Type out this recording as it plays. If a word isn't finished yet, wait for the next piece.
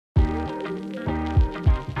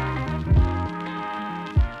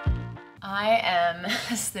I am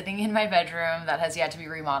sitting in my bedroom that has yet to be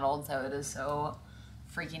remodeled, so it is so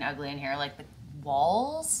freaking ugly in here. Like the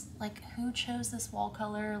walls, like who chose this wall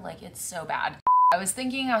color? Like it's so bad. I was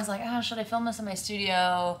thinking, I was like, oh, should I film this in my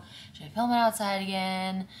studio? Should I film it outside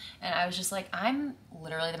again? And I was just like, I'm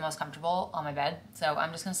literally the most comfortable on my bed, so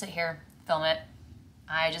I'm just gonna sit here, film it.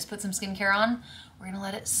 I just put some skincare on. We're gonna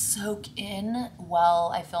let it soak in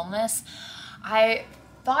while I film this. I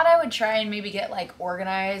thought I would try and maybe get like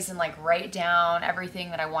organized and like write down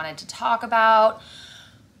everything that I wanted to talk about,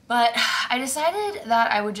 but I decided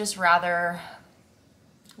that I would just rather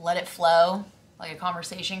let it flow, like a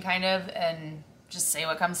conversation kind of, and just say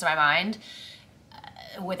what comes to my mind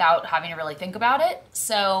without having to really think about it.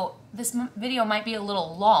 So this video might be a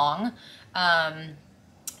little long,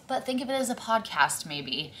 but think of it as a podcast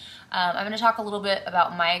maybe. I'm gonna talk a little bit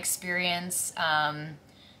about my experience.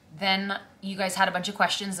 Then you guys had a bunch of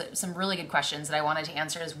questions, some really good questions that I wanted to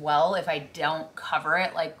answer as well if I don't cover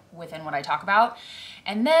it like within what I talk about.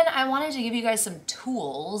 And then I wanted to give you guys some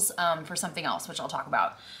tools for something else, which I'll talk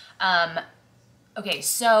about. Okay,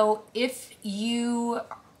 so if you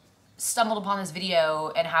stumbled upon this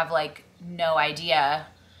video and have like no idea,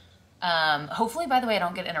 hopefully, by the way, I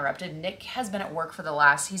don't get interrupted. Nick has been at work for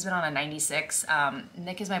he's been on a 96.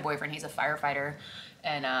 Nick is my boyfriend, he's a firefighter,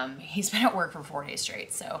 and he's been at work for 4 days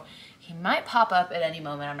straight, so he might pop up at any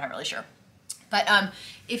moment, I'm not really sure. But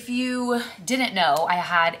if you didn't know, I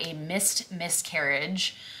had a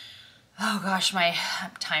miscarriage. Oh gosh, my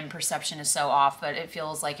time perception is so off, but it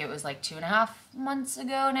feels like it was like 2.5 months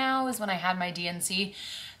ago now is when I had my DNC.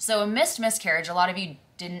 So a miscarriage, a lot of you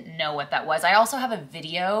didn't know what that was. I also have a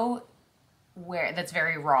video that's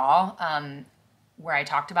very raw, where I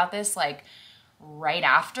talked about this like right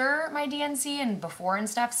after my DNC and before and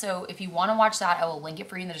stuff. So if you want to watch that, I will link it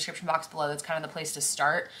for you in the description box below. That's kind of the place to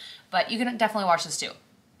start, but you can definitely watch this too.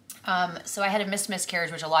 So I had a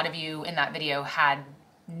miscarriage, which a lot of you in that video had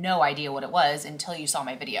no idea what it was until you saw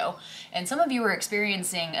my video. And some of you were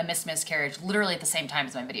experiencing a miscarriage literally at the same time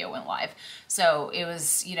as my video went live. So it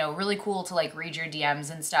was, you know, really cool to like read your DMs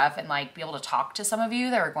and stuff and like be able to talk to some of you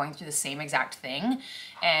that were going through the same exact thing.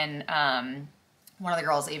 And one of the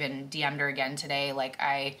girls even DM'd her again today. Like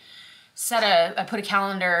I put a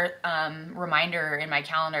calendar reminder in my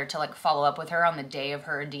calendar to like follow up with her on the day of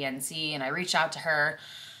her DNC, and I reached out to her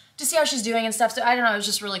to see how she's doing and stuff. So I don't know, it was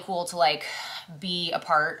just really cool to like be a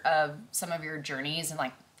part of some of your journeys and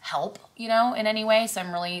like help, you know, in any way. So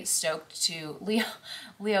I'm really stoked to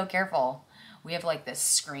Leo, careful. We have like this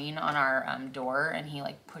screen on our door, and he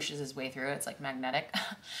like pushes his way through it. It's like magnetic.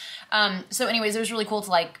 So anyways, it was really cool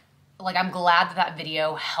to like I'm glad that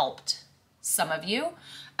video helped some of you.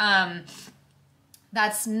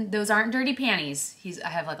 Those aren't dirty panties. I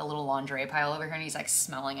have like a little lingerie pile over here, and he's like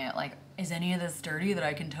smelling it. Like, is any of this dirty that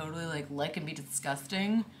I can totally like lick and be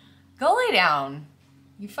disgusting? Go lay down.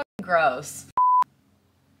 You fucking gross.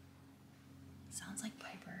 Sounds like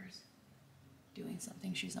Piper's doing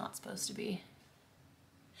something she's not supposed to be.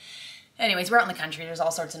 Anyways, we're out in the country. There's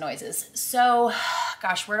all sorts of noises. So,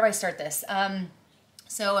 gosh, where do I start this?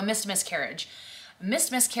 So a miscarriage. A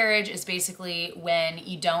miscarriage is basically when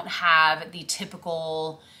you don't have the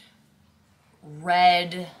typical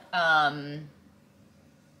red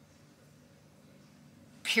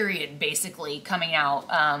period basically coming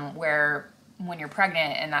out, where when you're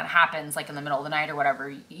pregnant and that happens like in the middle of the night or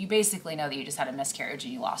whatever, you basically know that you just had a miscarriage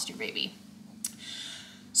and you lost your baby.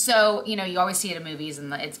 So, you know, you always see it in movies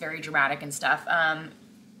and it's very dramatic and stuff.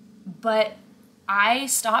 But I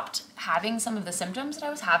stopped having some of the symptoms that I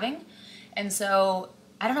was having. And so,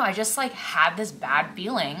 I don't know, I just like had this bad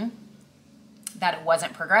feeling that it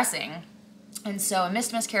wasn't progressing. And so a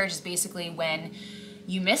miscarriage is basically when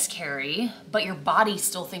you miscarry, but your body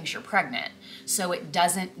still thinks you're pregnant. So it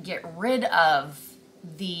doesn't get rid of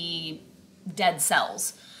the dead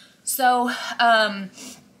cells. So,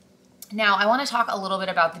 now I want to talk a little bit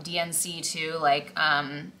about the DNC too. Like,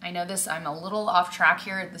 I know I'm a little off track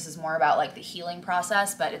here. This is more about like the healing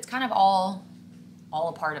process, but it's kind of all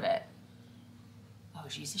a part of it. Oh,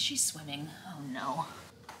 geez, is she swimming? Oh no.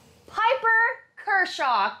 Piper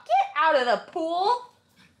Kershaw, get out of the pool.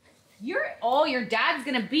 Your dad's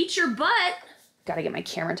gonna beat your butt. Gotta get my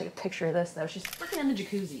camera and take a picture of this though. She's freaking in the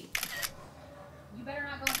jacuzzi. You better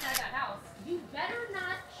not go inside that house. You better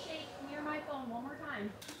not shake near my phone one more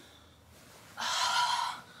time.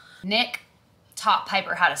 Nick taught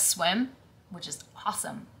Piper how to swim, which is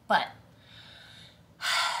awesome, but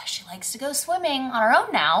she likes to go swimming on her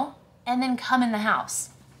own now and then come in the house.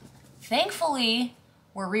 Thankfully,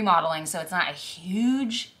 we're remodeling, so it's not a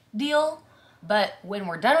huge deal, but when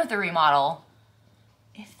we're done with the remodel,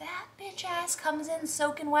 if that bitch ass comes in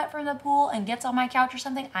soaking wet from the pool and gets on my couch or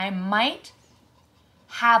something, I might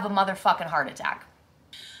have a motherfucking heart attack.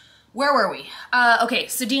 Where were we? Okay,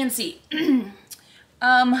 so DNC.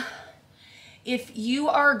 If you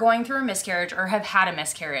are going through a miscarriage or have had a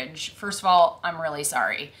miscarriage, first of all, I'm really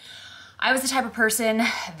sorry. I was the type of person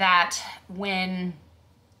that I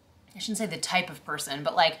shouldn't say the type of person,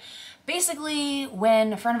 but like basically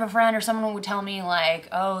when a friend of a friend or someone would tell me like,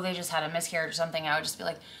 oh, they just had a miscarriage or something, I would just be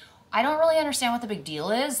like, I don't really understand what the big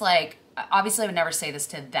deal is. Like, obviously I would never say this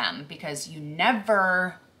to them because you don't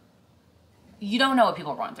know what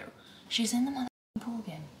people are going through. She's in the motherfucking pool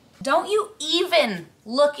again. Don't you even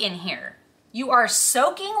look in here. You are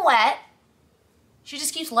soaking wet. She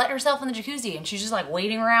just keeps letting herself in the jacuzzi and she's just like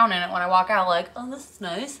waiting around in it when I walk out like, oh, this is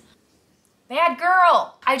nice. Bad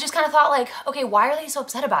girl. I just kind of thought like, okay, why are they so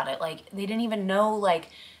upset about it? Like they didn't even know, like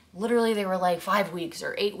literally they were like 5 weeks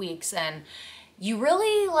or 8 weeks. And you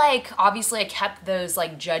really like, obviously I kept those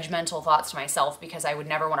like judgmental thoughts to myself because I would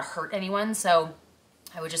never want to hurt anyone. So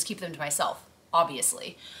I would just keep them to myself,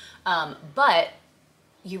 obviously. But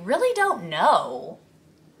you really don't know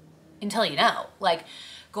until you know. Like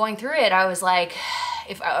going through it, I was like,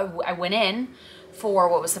 if I went in for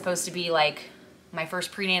what was supposed to be like my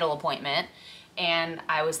first prenatal appointment, and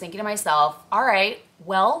I was thinking to myself, all right,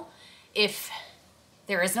 well, if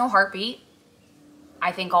there is no heartbeat,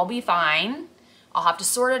 I think I'll be fine. I'll have to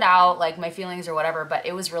sort it out, like my feelings or whatever, but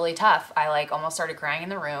it was really tough. I like almost started crying in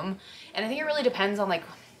the room. And I think it really depends on like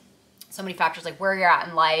so many factors, like where you're at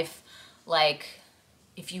in life, like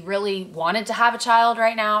if you really wanted to have a child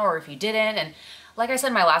right now or if you didn't. And like I said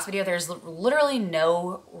in my last video, there's literally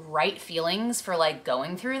no right feelings for like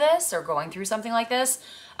going through this or going through something like this.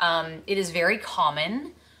 It is very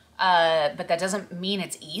common, but that doesn't mean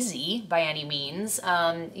it's easy by any means.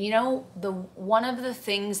 You know, one of the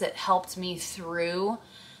things that helped me through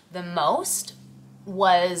the most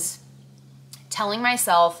was telling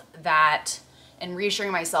myself that and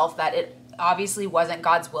reassuring myself that it obviously wasn't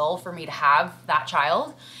God's will for me to have that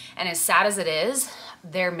child. And as sad as it is,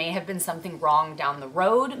 there may have been something wrong down the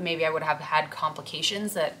road. Maybe I would have had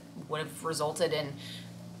complications that would have resulted in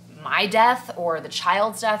my death or the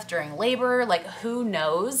child's death during labor, like who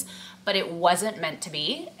knows, but it wasn't meant to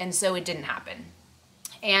be. And so it didn't happen.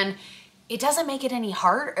 And it doesn't make it any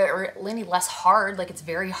hard or any less hard. Like it's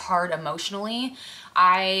very hard emotionally.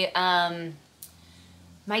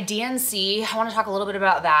 My DNC, I want to talk a little bit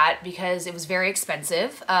about that because it was very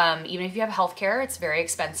expensive. Even if you have healthcare, it's very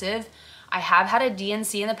expensive. I have had a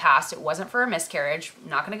DNC in the past. It wasn't for a miscarriage. I'm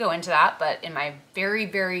not going to go into that, but in my very,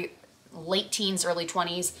 very late teens, early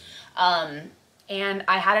 20s. And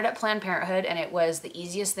I had it at Planned Parenthood and it was the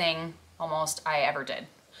easiest thing almost I ever did.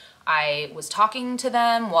 I was talking to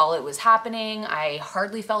them while it was happening. I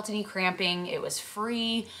hardly felt any cramping. It was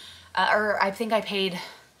free. Or I think I paid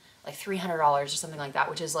like $300 or something like that,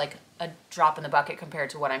 which is like a drop in the bucket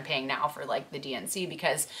compared to what I'm paying now for like the DNC,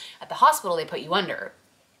 because at the hospital they put you under.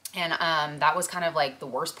 And that was kind of like the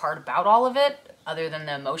worst part about all of it, other than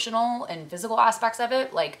the emotional and physical aspects of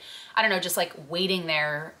it. Like, I don't know, just like waiting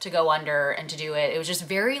there to go under and to do it. It was just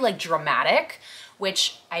very like dramatic,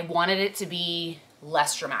 which I wanted it to be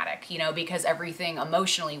less dramatic, you know, because everything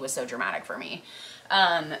emotionally was so dramatic for me.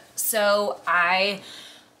 So I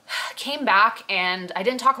came back, and I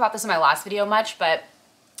didn't talk about this in my last video much, but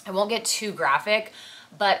I won't get too graphic,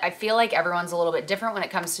 but I feel like everyone's a little bit different when it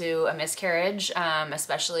comes to a miscarriage,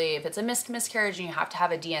 especially if it's a miscarriage and you have to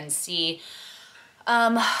have a DNC.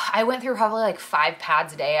 I went through probably like 5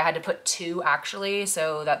 pads a day. I had to put 2 actually,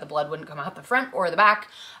 so that the blood wouldn't come out the front or the back.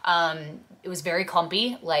 It was very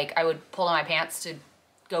clumpy. Like I would pull on my pants to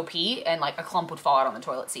go pee and like a clump would fall out on the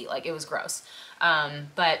toilet seat. Like it was gross.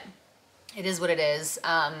 But it is what it is.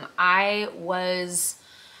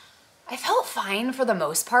 I felt fine for the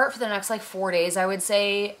most part for the next like 4 days, I would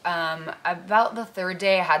say. About the 3rd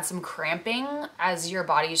day, I had some cramping as your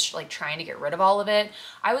body's like trying to get rid of all of it.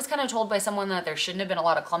 I was kind of told by someone that there shouldn't have been a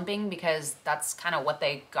lot of clumping because that's kind of what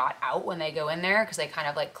they got out when they go in there, because they kind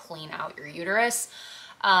of like clean out your uterus.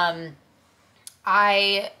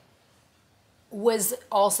 I was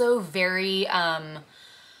also very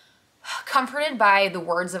comforted by the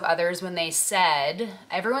words of others when they said,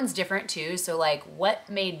 everyone's different too, so like what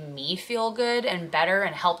made me feel good and better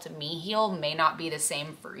and helped me heal may not be the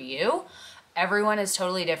same for you. Everyone is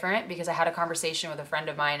totally different, because I had a conversation with a friend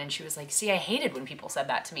of mine and she was like, see, I hated when people said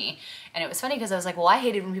that to me. And it was funny because I was like, well, I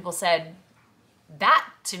hated when people said that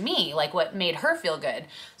to me, like what made her feel good.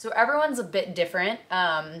 So everyone's a bit different.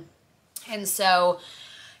 And so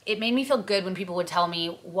it made me feel good when people would tell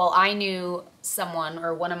me, well, I knew someone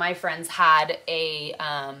or one of my friends had a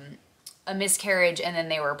a miscarriage and then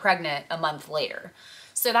they were pregnant a month later.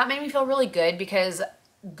 So that made me feel really good because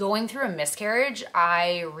going through a miscarriage,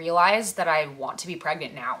 I realized that I want to be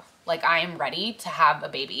pregnant now. Like I am ready to have a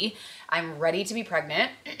baby. I'm ready to be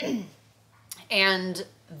pregnant. And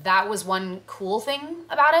that was one cool thing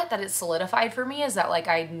about it, that it solidified for me, is that like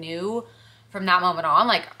I knew from that moment on,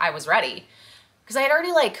 like I was ready. Because I had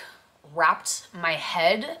already like wrapped my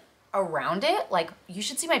head around it. Like you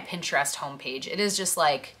should see my Pinterest homepage. It is just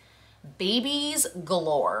like babies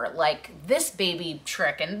galore, like this baby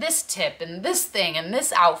trick and this tip and this thing and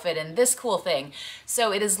this outfit and this cool thing.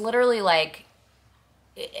 So it is literally like,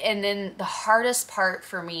 and then the hardest part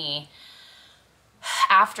for me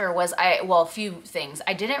after was a few things.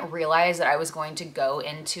 I didn't realize that I was going to go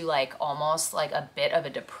into like almost like a bit of a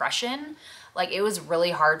depression. Like it was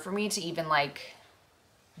really hard for me to even like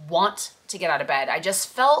want to get out of bed. I just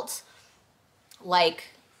felt like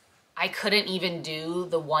I couldn't even do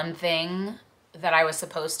the one thing that I was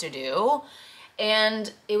supposed to do.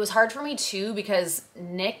 And it was hard for me too, because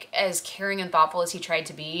Nick, as caring and thoughtful as he tried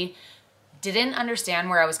to be, didn't understand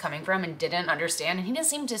where I was coming from and didn't understand. And he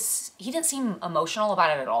didn't seem emotional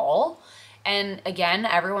about it at all. And again,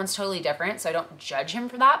 everyone's totally different, so I don't judge him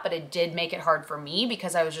for that, but it did make it hard for me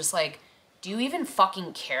because I was just like, do you even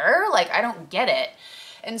fucking care? Like, I don't get it.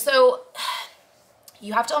 And so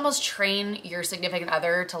you have to almost train your significant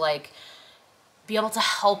other to like be able to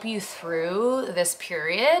help you through this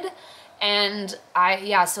period. And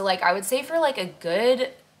so like I would say for like a good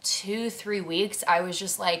 2-3 weeks, I was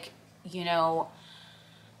just like, you know,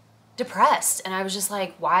 depressed. And I was just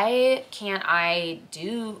like, why can't I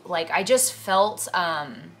do, like, I just felt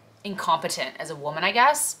incompetent as a woman, I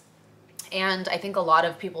guess. And I think a lot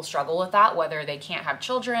of people struggle with that, whether they can't have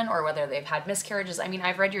children or whether they've had miscarriages. I mean,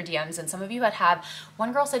 I've read your DMs and some of you had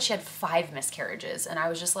one girl said she had 5 miscarriages. And I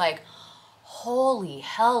was just like, holy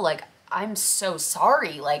hell, like, I'm so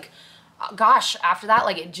sorry. Like, gosh, after that,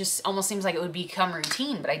 like, it just almost seems like it would become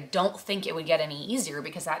routine, but I don't think it would get any easier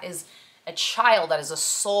because that is a child, that is a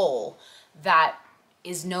soul that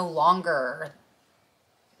is no longer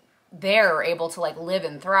there or able to like live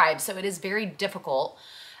and thrive. So it is very difficult.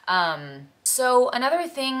 So another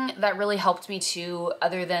thing that really helped me too,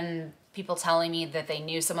 other than people telling me that they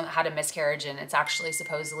knew someone that had a miscarriage and it's actually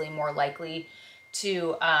supposedly more likely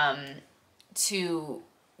to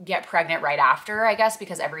get pregnant right after, I guess,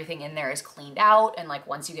 because everything in there is cleaned out. And like,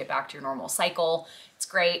 once you get back to your normal cycle, it's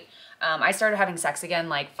great. I started having sex again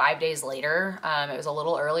like 5 days later. It was a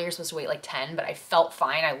little earlier, supposed to wait like 10, but I felt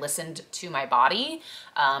fine. I listened to my body,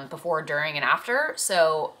 before, during, and after.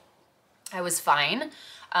 So I was fine.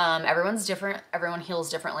 Everyone's different. Everyone heals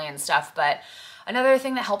differently and stuff. But another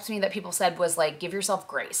thing that helped me that people said was like, give yourself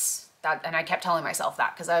grace. And I kept telling myself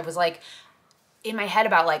that because I was like in my head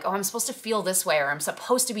about like, oh, I'm supposed to feel this way, or I'm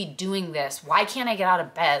supposed to be doing this. Why can't I get out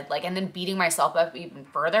of bed? Like, and then beating myself up even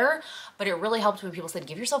further. But it really helped when people said,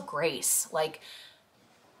 give yourself grace. Like,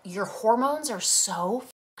 your hormones are so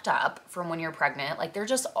fucked up from when you're pregnant. Like, they're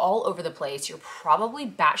just all over the place. You're probably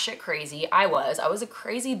batshit crazy. I was a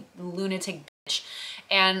crazy lunatic bitch.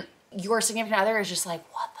 And your significant other is just like,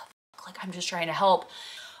 what the fuck? Like, I'm just trying to help.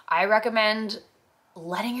 I recommend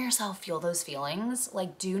letting yourself feel those feelings.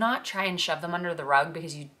 Like, do not try and shove them under the rug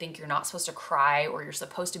because you think you're not supposed to cry or you're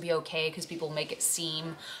supposed to be okay because people make it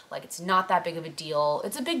seem like it's not that big of a deal.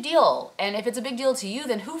 It's a big deal. And if it's a big deal to you,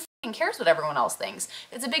 then who fucking cares what everyone else thinks?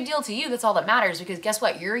 If it's a big deal to you, that's all that matters, because guess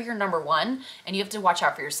what? You're your number one and you have to watch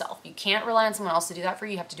out for yourself. You can't rely on someone else to do that for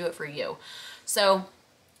you. You have to do it for you. So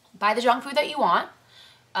buy the junk food that you want.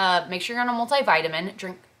 Make sure you're on a multivitamin.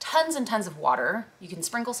 Drink tons and tons of water. You can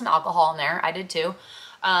sprinkle some alcohol in there. I did too.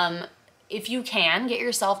 If you can, get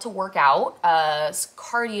yourself to work out,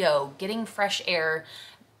 cardio, getting fresh air.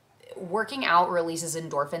 Working out releases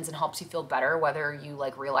endorphins and helps you feel better, whether you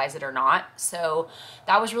like realize it or not. So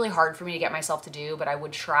that was really hard for me to get myself to do, but I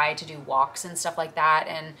would try to do walks and stuff like that.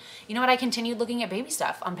 And you know what? I continued looking at baby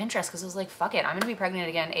stuff on Pinterest because I was like, fuck it, I'm gonna be pregnant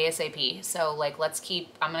again ASAP. So like,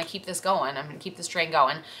 I'm gonna keep this going. I'm gonna keep this train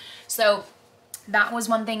going. So that was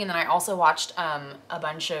one thing. And then I also watched a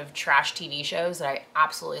bunch of trash TV shows that I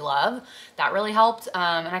absolutely love. That really helped.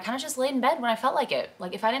 And I kind of just laid in bed when I felt like it.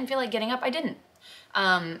 Like, if I didn't feel like getting up, I didn't.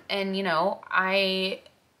 And you know, I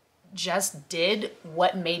just did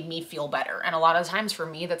what made me feel better. And a lot of times for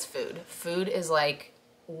me, that's food. Food is like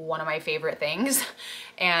one of my favorite things.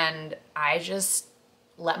 And I just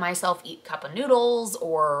let myself eat cup of noodles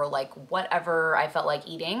or like whatever I felt like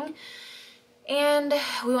eating. And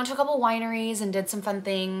we went to a couple wineries and did some fun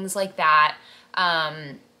things like that.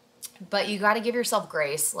 But you got to give yourself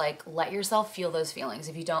grace. Like, let yourself feel those feelings.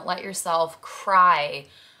 If you don't let yourself cry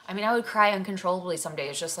I mean, I would cry uncontrollably some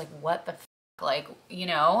days, just like, what the f, like, you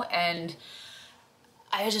know? And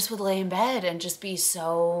I just would lay in bed and just be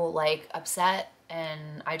so like upset,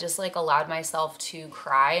 and I just like allowed myself to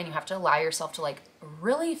cry. And you have to allow yourself to like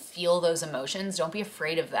really feel those emotions. Don't be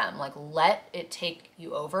afraid of them. Like, let it take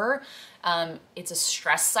you over. It's a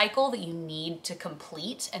stress cycle that you need to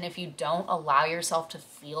complete. And if you don't allow yourself to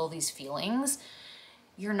feel these feelings,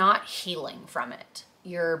 you're not healing from it.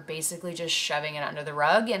 You're basically just shoving it under the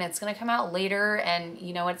rug, and it's going to come out later. And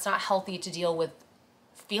you know, it's not healthy to deal with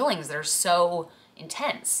feelings that are so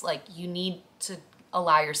intense. Like, you need to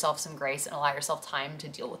allow yourself some grace and allow yourself time to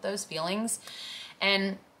deal with those feelings.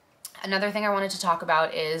 And another thing I wanted to talk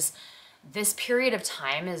about is this period of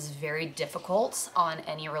time is very difficult on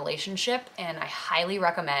any relationship, and I highly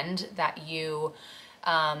recommend that you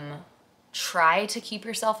try to keep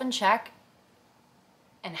yourself in check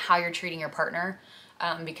and how you're treating your partner,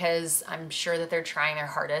 because I'm sure that they're trying their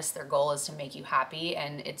hardest. Their goal is to make you happy,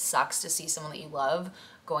 and it sucks to see someone that you love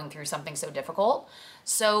going through something so difficult.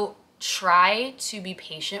 So try to be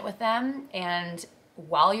patient with them, and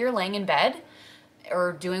while you're laying in bed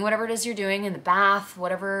or doing whatever it is you're doing, in the bath,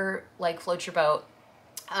 whatever like floats your boat,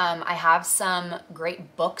 I have some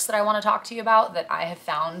great books that I want to talk to you about that I have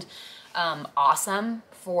found awesome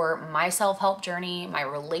for my self-help journey, my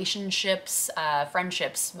relationships,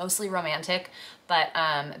 friendships, mostly romantic, but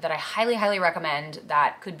that I highly, highly recommend.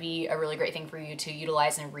 That could be a really great thing for you to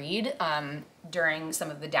utilize and read during some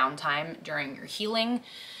of the downtime during your healing.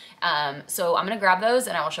 So I'm gonna grab those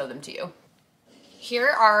and I will show them to you. Here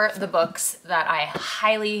are the books that I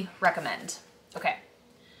highly recommend. Okay,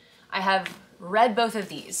 I have read both of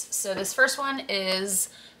these. So this first one is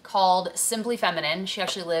called Simply Feminine. She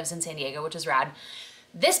actually lives in San Diego, which is rad.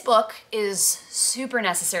 This book is super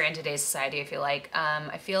necessary in today's society, I feel like.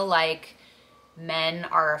 I feel like men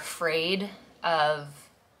are afraid of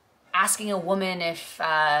asking a woman if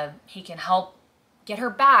he can help get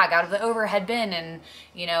her bag out of the overhead bin in,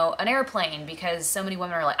 you know, an airplane, because so many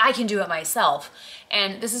women are like, I can do it myself.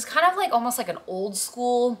 And this is kind of like almost like an old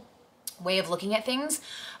school way of looking at things.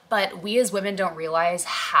 But we as women don't realize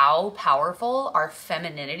how powerful our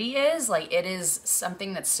femininity is. Like, it is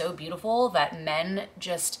something that's so beautiful that men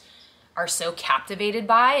just are so captivated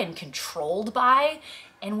by and controlled by,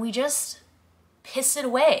 and we just piss it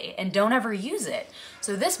away and don't ever use it.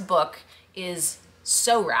 So this book is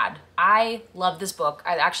so rad. I love this book.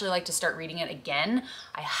 I'd actually like to start reading it again.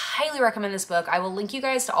 I highly recommend this book. I will link you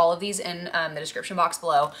guys to all of these in the description box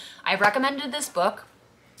below. I've recommended this book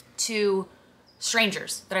to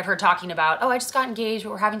strangers that I've heard talking about, oh, I just got engaged,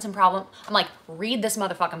 but we're having some problem. I'm like, read this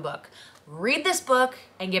motherfucking book. Read this book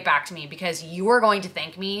and get back to me, because you are going to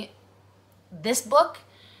thank me. This book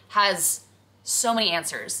has so many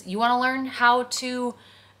answers. You want to learn how to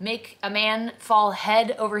make a man fall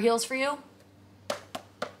head over heels for you?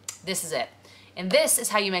 This is it. And this is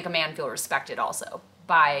how you make a man feel respected also,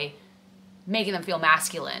 by making them feel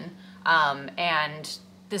masculine. And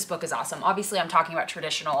this book is awesome. Obviously, I'm talking about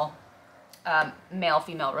traditional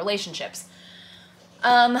male-female relationships.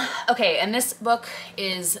 Okay, and this book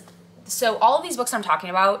is, so all of these books I'm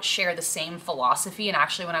talking about share the same philosophy. And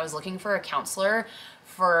actually, when I was looking for a counselor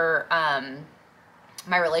for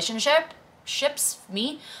my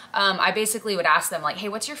I basically would ask them like, hey,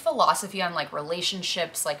 what's your philosophy on like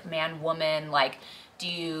relationships, like man, woman, like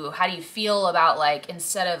how do you feel about, like,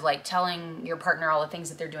 instead of like telling your partner all the things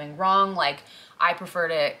that they're doing wrong, like I prefer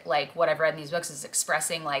to, like, what I've read in these books is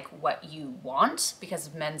expressing like what you want,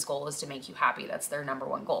 because men's goal is to make you happy. That's their number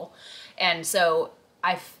one goal. And so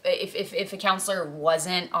if a counselor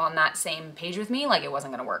wasn't on that same page with me, like, it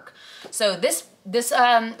wasn't gonna work. So this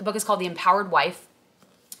book is called The Empowered Wife.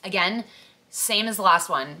 Again, same as the last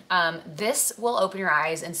one. This will open your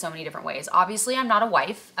eyes in so many different ways. Obviously, I'm not a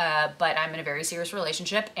wife, but I'm in a very serious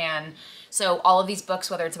relationship. And so all of these books,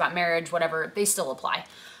 whether it's about marriage, whatever, they still apply.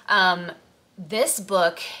 This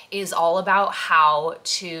book is all about how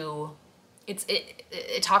to,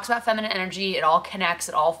 it talks about feminine energy. It all connects,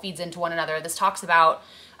 it all feeds into one another. This talks about,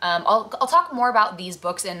 I'll talk more about these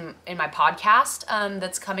books in my podcast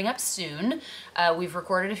that's coming up soon. We've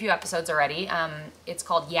recorded a few episodes already. It's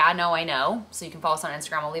called Yeah, No, I Know. So you can follow us on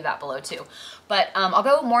Instagram. I'll leave that below too. But I'll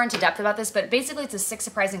go more into depth about this, but basically it's the 6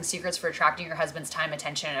 surprising secrets for attracting your husband's time,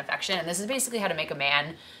 attention, and affection. And this is basically how to make a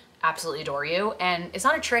man absolutely adore you. And it's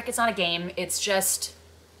not a trick, it's not a game, it's just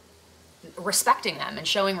respecting them and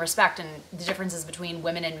showing respect, and the differences between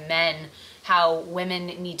women and men, how women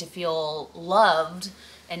need to feel loved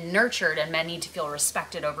and nurtured, and men need to feel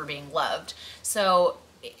respected over being loved. So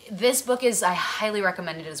this book is, I highly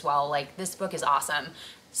recommend it as well. Like, this book is awesome.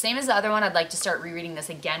 Same as the other one, I'd like to start rereading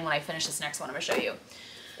this again when I finish this next one I'm gonna show you.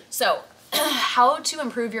 So how to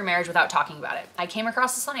improve your marriage without talking about it. I came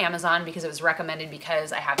across this on Amazon because it was recommended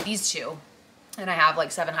because I have these two. And I have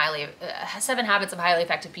like 7 Habits of Highly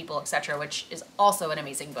Effective People, etc., which is also an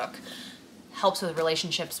amazing book. Helps with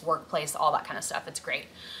relationships, workplace, all that kind of stuff. It's great.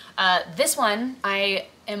 This one, I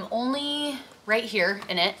am only right here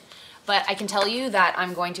in it, but I can tell you that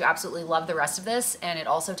I'm going to absolutely love the rest of this, and it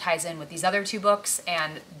also ties in with these other 2 books,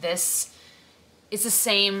 and this, it's the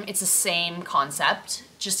same concept,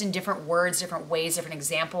 just in different words, different ways, different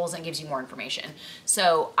examples, and gives you more information.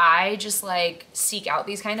 So I just like seek out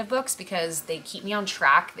these kind of books because they keep me on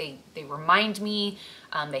track. They remind me,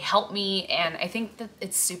 they help me, and I think that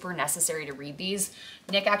it's super necessary to read these.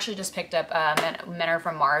 Nick actually just picked up Men Are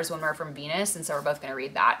From Mars, Women Are From Venus, and so we're both gonna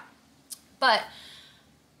read that. But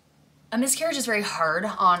a miscarriage is very hard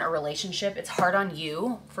on a relationship. It's hard on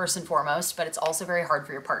you, first and foremost, but it's also very hard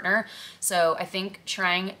for your partner. So I think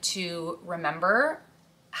trying to remember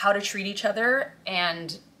how to treat each other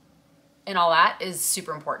and all that is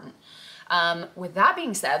super important. With that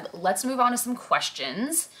being said, let's move on to some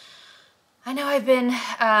questions. I know I've been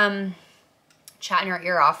chatting your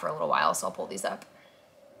ear off for a little while, so I'll pull these up.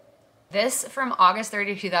 This from August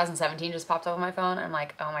 30, 2017 just popped up on my phone. I'm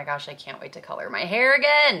like, oh my gosh, I can't wait to color my hair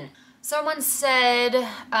again. Someone said,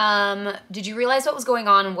 did you realize what was going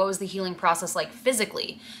on and what was the healing process like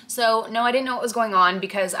physically? So no, I didn't know what was going on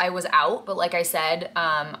because I was out, but like I said,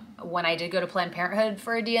 when I did go to Planned Parenthood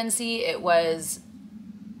for a DNC, it was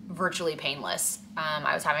virtually painless.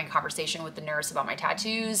 I was having a conversation with the nurse about my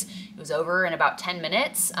tattoos. It was over in about 10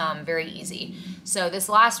 minutes, very easy. So this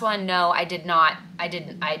last one, no, I did not,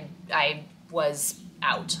 I was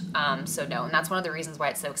out. So no, and that's one of the reasons why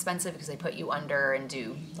it's so expensive, because they put you under and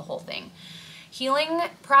do the whole thing. Healing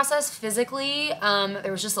process physically,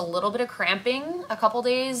 there was just a little bit of cramping a couple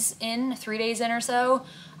days in, 3 days in or so.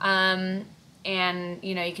 And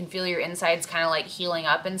you know, you can feel your insides kind of like healing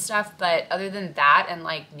up and stuff, but other than that and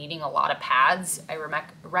like needing a lot of pads, I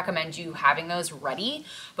recommend you having those ready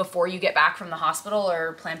before you get back from the hospital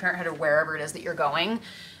or Planned Parenthood or wherever it is that you're going.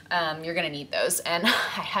 You're gonna need those, and I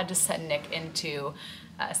had to send Nick into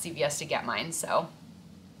CVS to get mine. So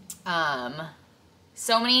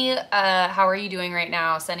so many how are you doing right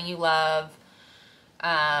now, sending you love.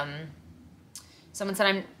 Someone said,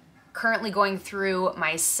 I'm currently going through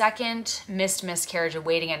my second missed miscarriage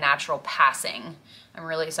awaiting a natural passing. I'm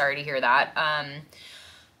really sorry to hear that.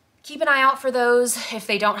 Keep an eye out for those. If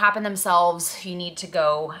they don't happen themselves, you need to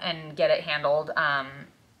go and get it handled.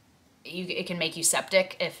 It can make you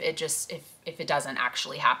septic if it doesn't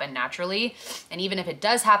actually happen naturally. And even if it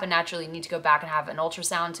does happen naturally, you need to go back and have an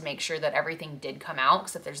ultrasound to make sure that everything did come out,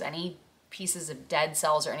 because if there's any pieces of dead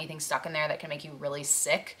cells or anything stuck in there, that can make you really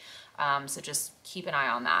sick. So just keep an eye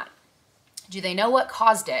on that. Do they know what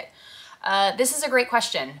caused it? This is a great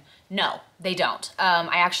question. No, they don't.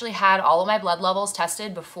 I actually had all of my blood levels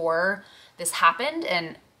tested before this happened,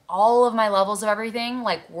 and all of my levels of everything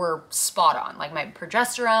like were spot on. Like my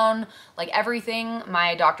progesterone, like everything.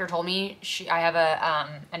 My doctor told me, I have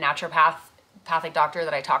a naturopathic doctor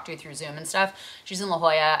that I talk to through Zoom and stuff. She's in La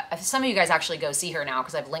Jolla. Some of you guys actually go see her now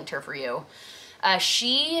because I've linked her for you.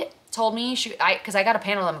 She told me, because I got a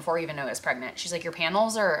panel done before I even knew I was pregnant. She's like, your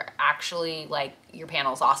panels are actually like, your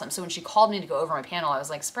panel's awesome. So when she called me to go over my panel, I was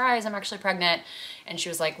like, surprise, I'm actually pregnant. And she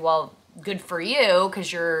was like, well, good for you,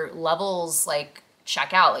 because your levels like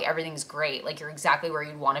check out, like everything's great. Like you're exactly where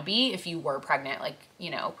you'd want to be if you were pregnant, like, you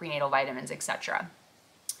know, prenatal vitamins, etc.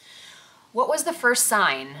 What was the first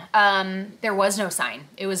sign? There was no sign.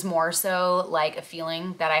 It was more so like a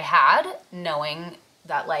feeling that I had, knowing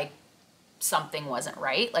that like something wasn't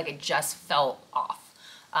right. Like it just felt off.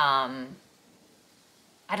 I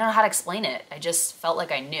don't know how to explain it. I just felt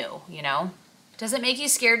like I knew, you know? Does it make you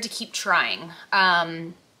scared to keep trying?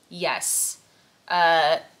 Yes,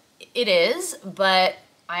 it is, but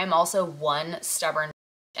I am also one stubborn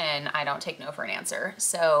and I don't take no for an answer.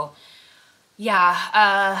 So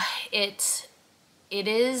yeah, it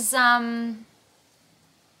is a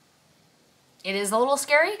little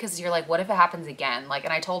scary, because you're like, what if it happens again? Like,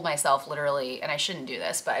 and I told myself literally, and I shouldn't do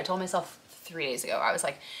this, but I told myself 3 days ago, I was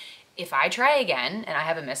like, if I try again and I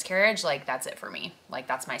have a miscarriage, like that's it for me. Like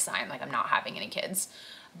that's my sign. Like I'm not having any kids.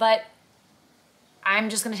 But I'm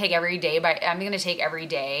just going to take every day I'm going to take every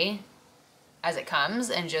day as it comes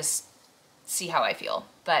and just see how I feel.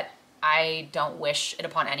 But I don't wish it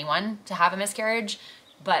upon anyone to have a miscarriage.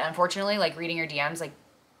 But unfortunately, like reading your DMs, like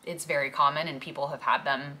it's very common and people have had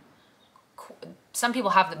them. Some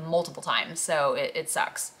people have them multiple times, so it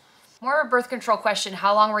sucks. More of a birth control question.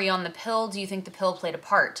 How long were you on the pill? Do you think the pill played a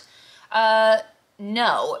part?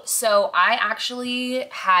 No. So I actually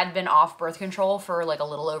had been off birth control for like a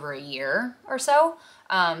little over a year or so.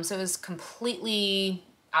 So it was completely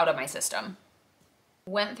out of my system.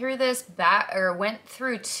 Went through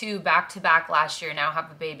two back-to-back last year, now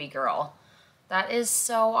have a baby girl. That is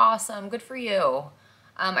so awesome. Good for you.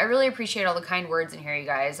 I really appreciate all the kind words in here, you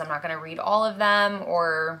guys. I'm not gonna read all of them,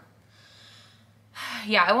 or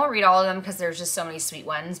yeah, I won't read all of them because there's just so many sweet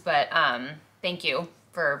ones, but thank you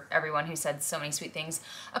for everyone who said so many sweet things.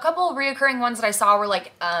 A couple of reoccurring ones that I saw were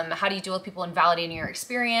like, how do you deal with people invalidating your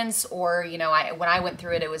experience? Or, you know, when I went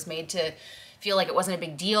through it, it was made to feel like it wasn't a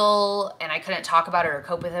big deal and I couldn't talk about it or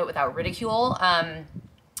cope with it without ridicule. I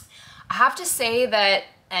have to say that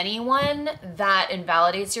anyone that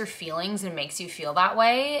invalidates your feelings and makes you feel that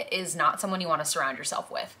way is not someone you want to surround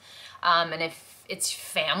yourself with. And if it's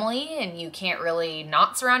family and you can't really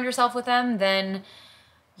not surround yourself with them, then,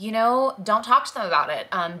 you know, don't talk to them about it.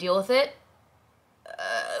 Deal with it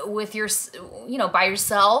with by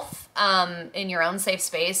yourself, in your own safe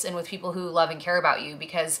space and with people who love and care about you,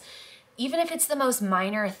 because even if it's the most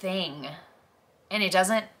minor thing and it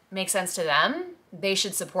doesn't make sense to them, they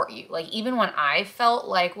should support you. Like, even when I felt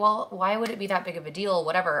like, well, why would it be that big of a deal,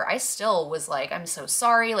 whatever, I still was like, I'm so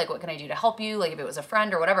sorry, like, what can I do to help you? Like, if it was a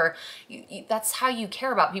friend or whatever, that's how you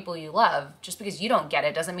care about people you love. Just because you don't get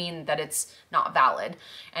it doesn't mean that it's not valid.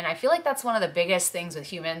 And I feel like that's one of the biggest things with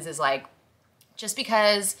humans is like, just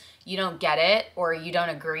because you don't get it or you don't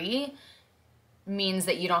agree means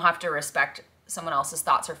that you don't have to respect someone else's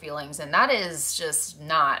thoughts or feelings. And that is just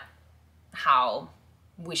not how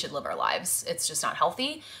we should live our lives. It's just not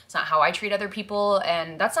healthy. It's not how I treat other people,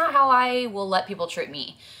 and that's not how I will let people treat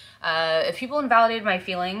me. If people invalidated my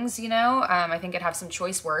feelings, you know, I think I'd have some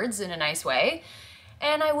choice words in a nice way,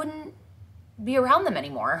 and I wouldn't be around them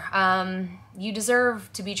anymore. You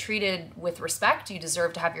deserve to be treated with respect. You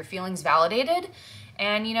deserve to have your feelings validated.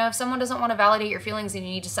 And, you know, if someone doesn't want to validate your feelings, then you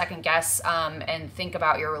need to second guess and think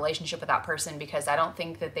about your relationship with that person, because I don't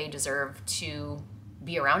think that they deserve to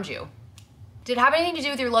be around you. Did it have anything to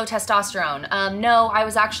do with your low testosterone? No, I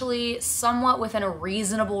was actually somewhat within a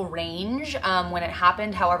reasonable range when it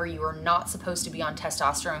happened. However, you are not supposed to be on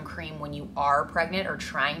testosterone cream when you are pregnant or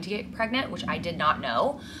trying to get pregnant, which I did not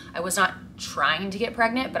know. I was not trying to get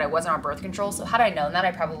pregnant, but I wasn't on birth control. So had I known that,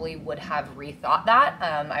 I probably would have rethought that.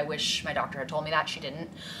 I wish my doctor had told me that. She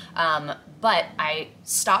didn't. But I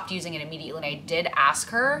stopped using it immediately, and I did ask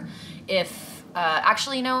her if,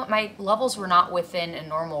 actually, no, my levels were not within a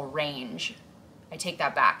normal range. I take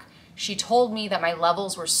that back. She told me that my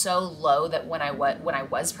levels were so low that when I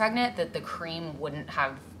was pregnant, that the cream wouldn't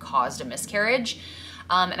have caused a miscarriage.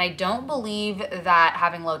 And I don't believe that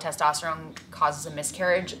having low testosterone causes a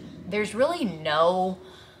miscarriage. There's really no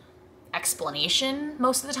explanation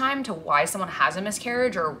most of the time to why someone has a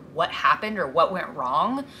miscarriage or what happened or what went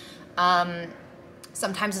wrong.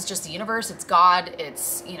 Sometimes it's just the universe, it's God,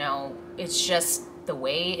 it's, you know, it's just the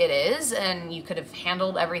way it is, and you could have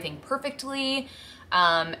handled everything perfectly,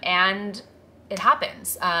 and it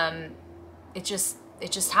happens. It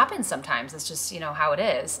just happens sometimes. It's just, you know, how it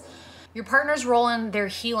is. Your partner's role in their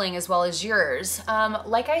healing as well as yours.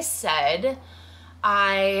 Like I said,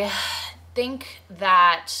 I think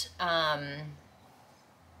that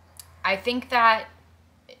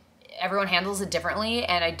everyone handles it differently,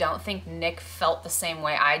 and I don't think Nick felt the same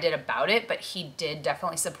way I did about it, but he did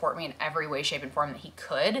definitely support me in every way, shape, and form that he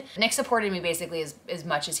could. Nick supported me basically as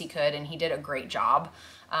much as he could, and he did a great job.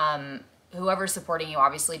 Whoever's supporting you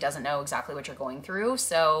obviously doesn't know exactly what you're going through,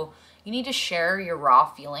 so you need to share your raw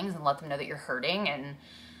feelings and let them know that you're hurting, and,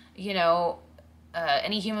 you know,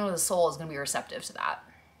 any human with a soul is going to be receptive to that.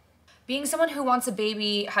 Being someone who wants a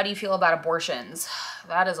baby, how do you feel about abortions?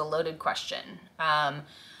 That is a loaded question.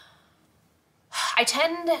 I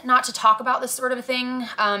tend not to talk about this sort of thing,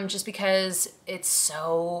 just because it's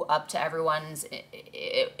so up to everyone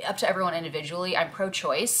individually. I'm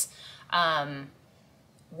pro-choice.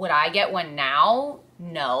 Would I get one now?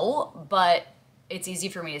 No, but it's easy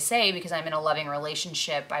for me to say because I'm in a loving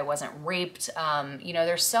relationship. I wasn't raped. You know,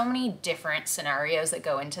 there's so many different scenarios that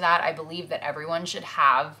go into that. I believe that everyone should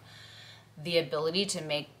have the ability to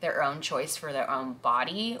make their own choice for their own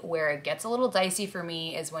body. Where it gets a little dicey for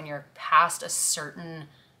me is when you're past a certain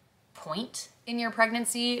point in your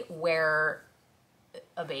pregnancy where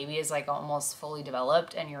a baby is like almost fully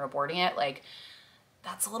developed and you're aborting it. Like,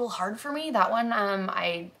 that's a little hard for me. That one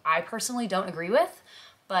I personally don't agree with.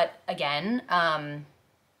 But again, I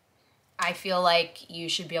feel like you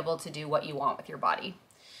should be able to do what you want with your body.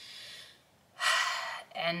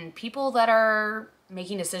 And people that are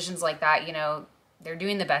making decisions like that, you know, they're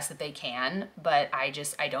doing the best that they can, but I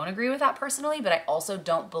don't agree with that personally, but I also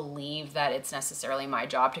don't believe that it's necessarily my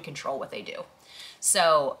job to control what they do.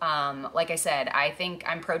 So, like I said, I think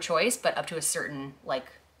I'm pro-choice, but up to a certain like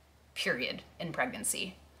period in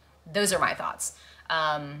pregnancy. Those are my thoughts.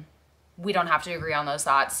 We don't have to agree on those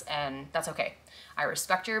thoughts, and that's okay. I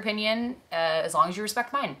respect your opinion as long as you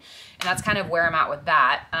respect mine. And that's kind of where I'm at with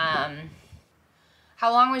that.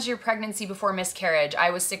 How long was your pregnancy before miscarriage? I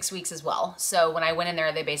was 6 weeks as well. So when I went in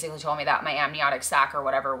there, they basically told me that my amniotic sac or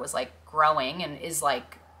whatever was like growing and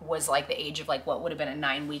was like the age of like what would have been a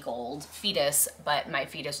 9-week-old fetus, but my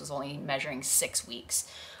fetus was only measuring 6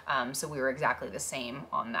 weeks. So we were exactly the same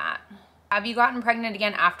on that. Have you gotten pregnant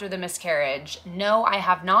again after the miscarriage? No, I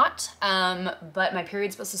have not, but my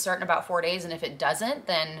period's supposed to start in about 4 days, and if it doesn't,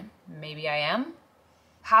 then maybe I am.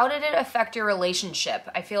 How did it affect your relationship?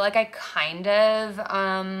 I feel like I kind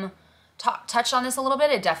of touched on this a little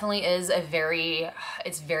bit. It definitely is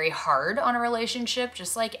it's very hard on a relationship,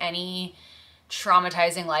 just like any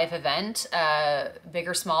traumatizing life event, big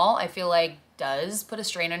or small, I feel like does put a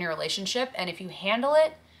strain on your relationship. And if you handle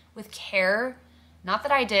it with care, not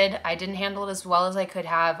that I didn't handle it as well as I could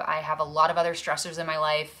have. I have a lot of other stressors in my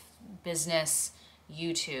life, business,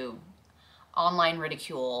 YouTube, online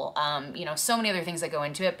ridicule, you know, so many other things that go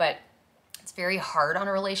into it, but it's very hard on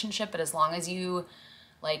a relationship. But as long as you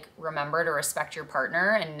like remember to respect your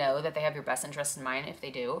partner and know that they have your best interests in mind, if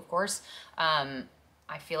they do, of course, I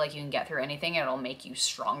feel like you can get through anything and it'll make you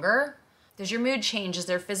stronger. Does your mood change? Is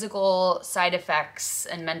there physical side effects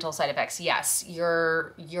and mental side effects? Yes,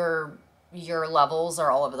 your levels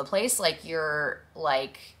are all over the place. I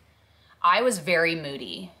was very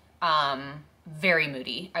moody. Very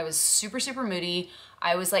moody. I was super, super moody.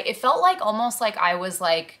 I was like, it felt like almost like I was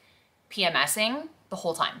like PMSing the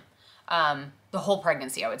whole time. The whole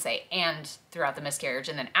pregnancy, I would say, and throughout the miscarriage.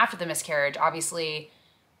 And then after the miscarriage, obviously,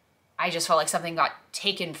 I just felt like something got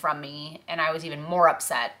taken from me and I was even more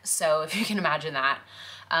upset. So if you can imagine that,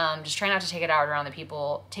 just try not to take it out on the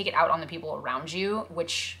people around you,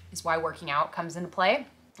 which is why working out comes into play.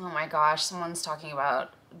 Oh my gosh, someone's talking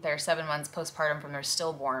about their 7 months postpartum from their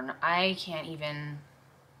stillborn. I can't even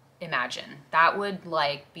imagine. That would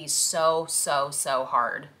like be so, so, so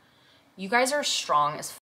hard. You guys are strong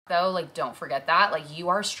as though, like, don't forget that. Like, you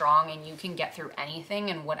are strong and you can get through anything,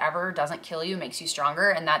 and whatever doesn't kill you makes you stronger.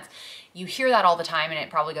 And that's, you hear that all the time and it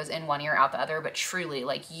probably goes in one ear out the other, but truly,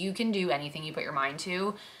 like, you can do anything you put your mind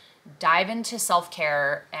to. Dive into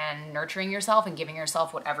self-care and nurturing yourself and giving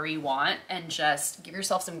yourself whatever you want, and just give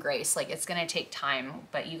yourself some grace. Like, it's gonna take time,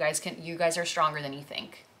 but you guys are stronger than you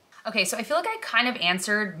think. Okay, so I feel like I kind of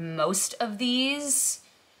answered most of these.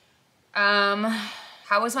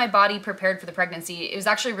 How was my body prepared for the pregnancy? It was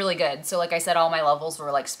actually really good. So like I said, all my levels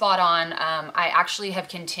were like spot on. I actually have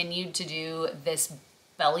continued to do this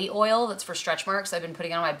belly oil that's for stretch marks. I've been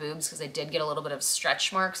putting it on my boobs because I did get a little bit of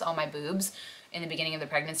stretch marks on my boobs in the beginning of the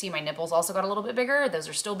pregnancy. My nipples also got a little bit bigger. Those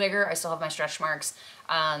are still bigger. I still have my stretch marks.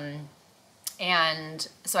 And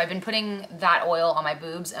so I've been putting that oil on my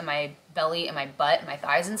boobs and my belly and my butt and my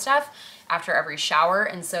thighs and stuff after every shower.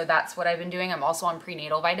 And so that's what I've been doing. I'm also on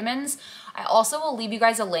prenatal vitamins. I also will leave you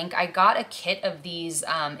guys a link. I got a kit of these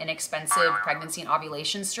inexpensive pregnancy and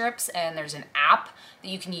ovulation strips, and there's an app that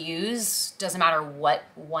you can use. Doesn't matter what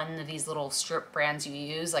one of these little strip brands you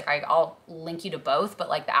use. Like, I'll link you to both, but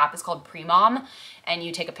like the app is called Premom, and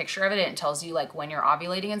you take a picture of it and it tells you like when you're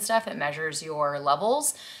ovulating and stuff. It measures your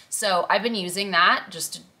levels. So I've been using that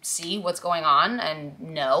just to see what's going on and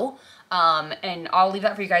know. And I'll leave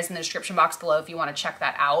that for you guys in the description box below if you want to check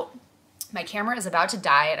that out. My camera is about to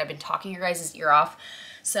die and I've been talking your guys' ear off.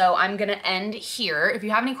 So I'm gonna end here. If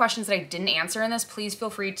you have any questions that I didn't answer in this, please feel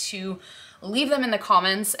free to leave them in the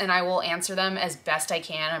comments and I will answer them as best I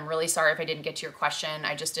can. I'm really sorry if I didn't get to your question.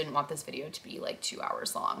 I just didn't want this video to be like 2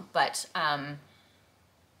 hours long, but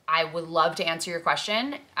I would love to answer your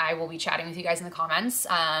question. I will be chatting with you guys in the comments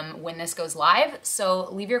when this goes live. So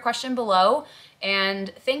leave your question below,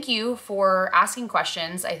 and thank you for asking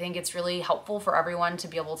questions. I think it's really helpful for everyone to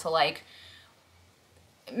be able to like,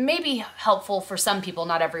 maybe helpful for some people,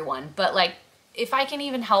 not everyone, but like if I can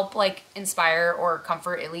even help like inspire or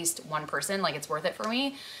comfort at least one person, like it's worth it for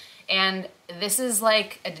me. And this is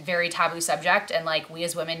like a very taboo subject, and like we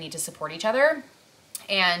as women need to support each other,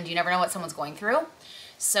 and you never know what someone's going through.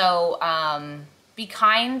 So be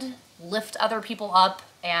kind, lift other people up,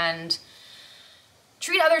 and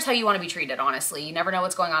treat others how you want to be treated, honestly. You never know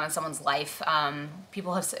what's going on in someone's life.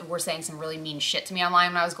 People were saying some really mean shit to me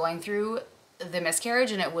online when I was going through the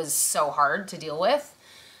miscarriage, and it was so hard to deal with.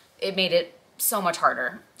 It made it so much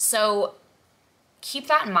harder. So keep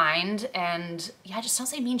that in mind, and yeah, just don't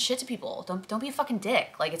say mean shit to people. Don't be a fucking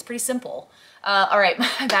dick. Like, it's pretty simple. All right,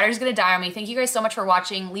 my battery's gonna die on me. Thank you guys so much for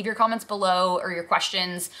watching. Leave your comments below or your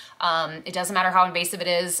questions. It doesn't matter how invasive it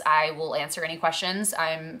is. I will answer any questions.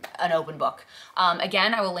 I'm an open book.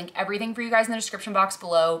 Again, I will link everything for you guys in the description box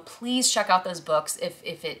below. Please check out those books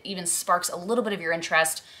if it even sparks a little bit of your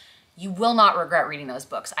interest. You will not regret reading those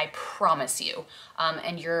books, I promise you.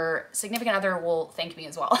 And your significant other will thank me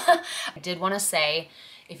as well. I did want to say,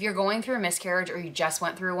 if you're going through a miscarriage or you just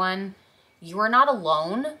went through one, you are not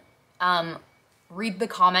alone. Read the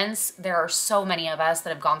comments. There are so many of us that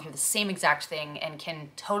have gone through the same exact thing and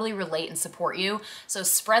can totally relate and support you. So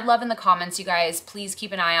spread love in the comments, you guys. Please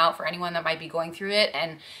keep an eye out for anyone that might be going through it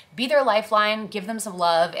and be their lifeline. Give them some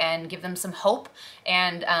love and give them some hope.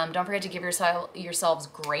 And don't forget to give yourselves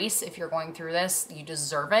grace if you're going through this. You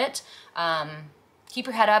deserve it. Keep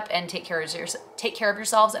your head up and take care of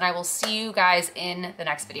yourselves. And I will see you guys in the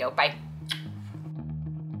next video. Bye.